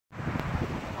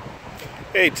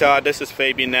Hey Todd, this is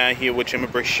Fabian now here with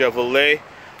GMC Chevrolet.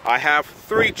 I have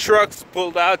 3 trucks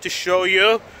pulled out to show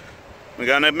you. We're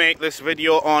gonna make this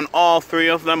video on all 3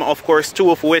 of them, of course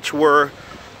 2 of which were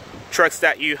trucks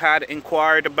that you had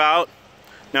inquired about.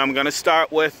 Now I'm gonna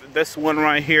start with this one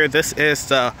right here. This is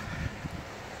the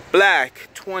black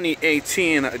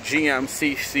 2018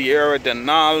 GMC Sierra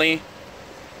Denali,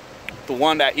 the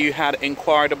one that you had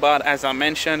inquired about. As I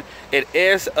mentioned, it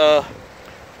is a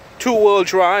 2-wheel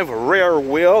drive rear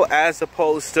wheel as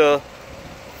opposed to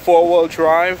 4-wheel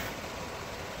drive.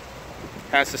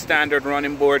 Has the standard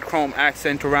running board, chrome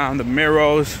accent around the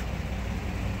mirrors,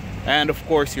 and of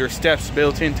course your steps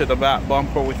built into the back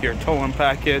bumper with your towing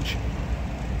package.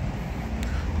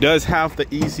 Does have the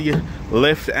easy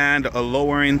lift and a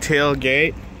lowering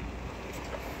tailgate.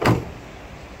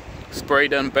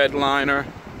 Sprayed on bed liner.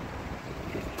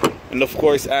 And of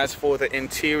course, as for the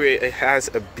interior, it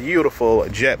has a beautiful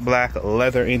jet black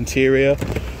leather interior.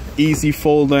 Easy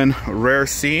folding rear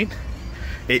seat.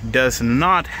 It does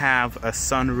not have a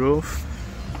sunroof.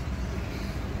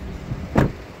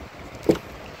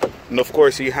 And of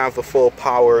course, you have the full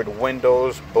powered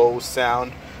windows, Bose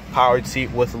sound, powered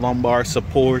seat with lumbar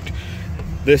support.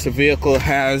 This vehicle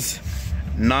has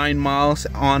 9 miles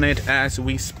on it as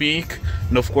we speak.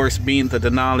 And of course, being the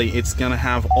Denali, it's gonna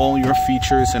have all your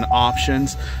features and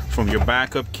options, from your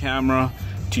backup camera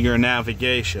to your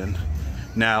navigation.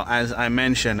 Now, as I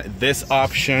mentioned, this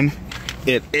option,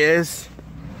 it is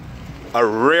a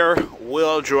rear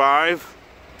wheel drive.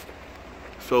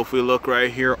 So if we look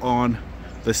right here on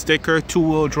the sticker,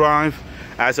 2-wheel drive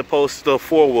as opposed to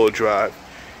 4-wheel drive.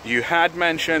 You had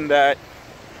mentioned that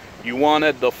you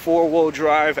wanted the 4-wheel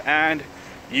drive and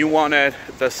you wanted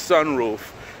the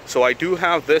sunroof. So I do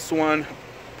have this one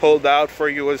pulled out for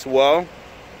you as well.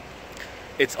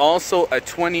 It's also a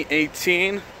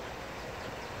 2018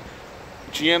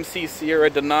 GMC Sierra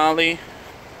Denali,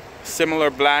 similar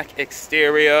black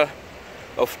exterior.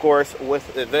 Of course,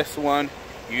 with this one,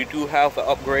 you do have the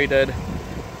upgraded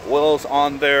wheels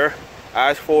on there.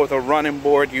 As for the running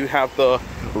board, you have the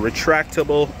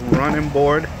retractable running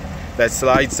board that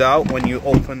slides out when you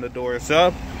open the doors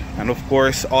up, and of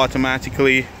course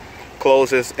automatically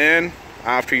closes in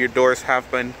after your doors have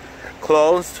been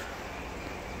closed.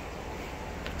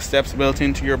 Steps built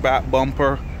into your back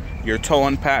bumper, your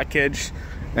towing package,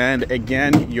 and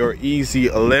again your easy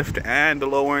lift and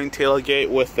lowering tailgate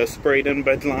with the sprayed in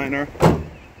bed liner.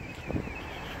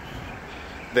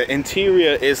 The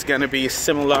interior is going to be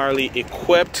similarly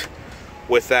equipped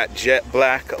with that jet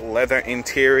black leather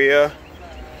interior.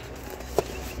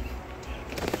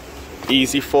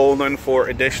 Easy folding for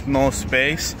additional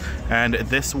space, and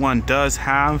this one does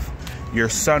have your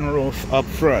sunroof up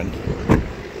front.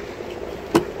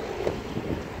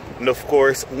 And of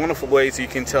course, one of the ways you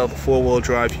can tell the 4-wheel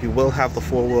drive, you will have the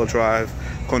 4-wheel drive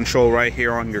control right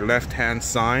here on your left hand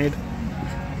side.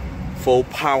 Full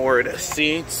powered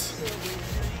seats.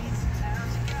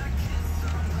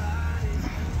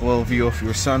 A little view of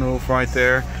your sunroof right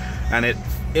there, and it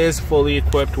is fully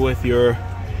equipped with your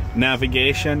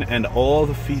navigation and all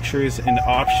the features and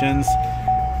options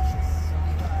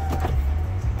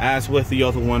as with the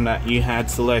other one that you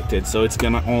had selected. So it's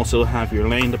gonna also have your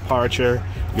lane departure,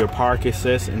 your park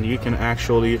assist, and you can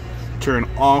actually turn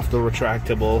off the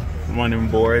retractable running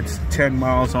boards. 10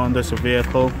 miles on this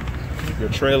vehicle. Your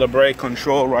trailer brake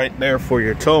control right there for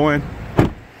your towing.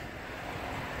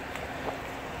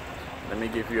 Let me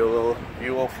give you a little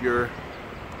view of your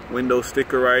window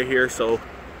sticker right here. So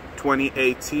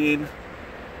 2018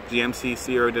 GMC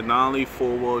Sierra Denali,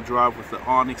 4-wheel drive with the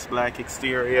onyx black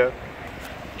exterior,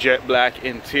 jet black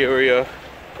interior.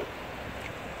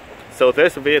 So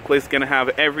this vehicle is going to have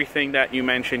everything that you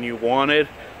mentioned you wanted,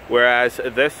 whereas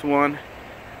this one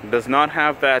does not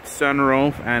have that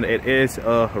sunroof, and it is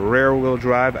a rear wheel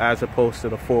drive as opposed to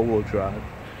the 4-wheel drive.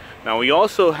 Now we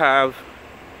also have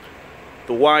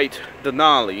the white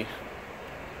Denali,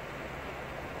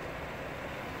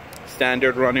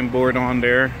 standard running board on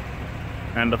there.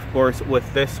 And of course,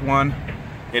 with this one,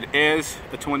 it is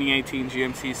the 2018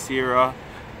 GMC Sierra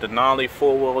Denali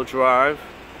 4-wheel drive.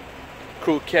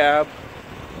 Crew cab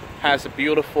has a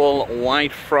beautiful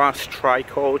white frost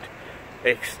tri-coat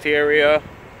exterior,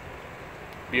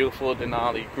 beautiful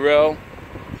Denali grille.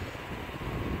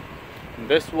 And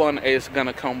this one is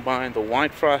gonna combine the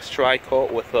white frost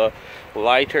tri-coat with a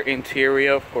lighter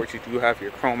interior. Of course, you do have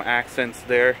your chrome accents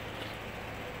there.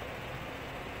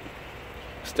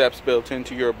 Steps built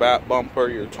into your back bumper,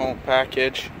 your towing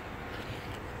package.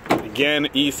 Again,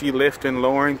 easy lift and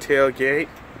lowering tailgate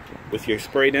with your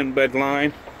sprayed in bed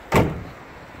line.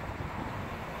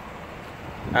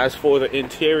 As for the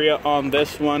interior on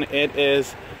this one, it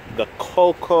is the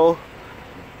cocoa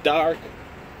dark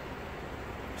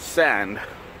sand.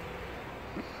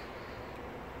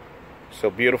 So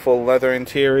beautiful leather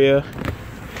interior,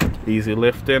 easy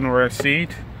lift in rear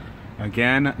seat.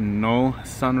 Again, no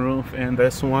sunroof in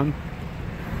this one.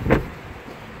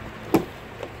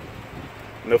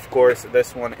 And of course,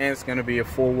 this one is going to be a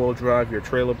four-wheel drive, your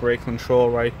trailer brake control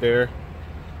right there.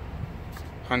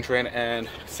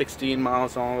 116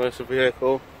 miles on this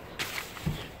vehicle.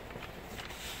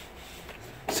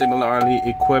 Similarly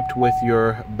equipped with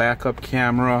your backup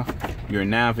camera, your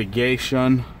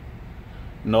navigation,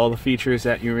 and all the features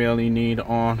that you really need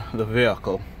on the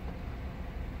vehicle.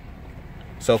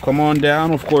 So come on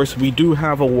down. Of course, we do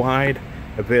have a wide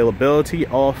availability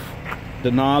of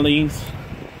Denali's.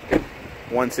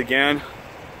 Once again,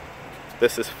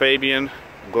 this is Fabian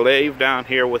Glaive down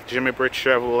here with Jimmy Britt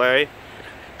Chevrolet,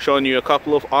 showing you a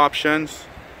couple of options.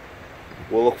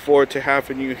 We'll look forward to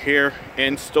having you here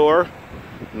in store,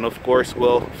 and of course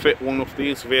we'll fit one of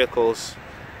these vehicles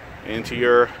into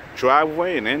your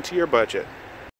driveway and into your budget.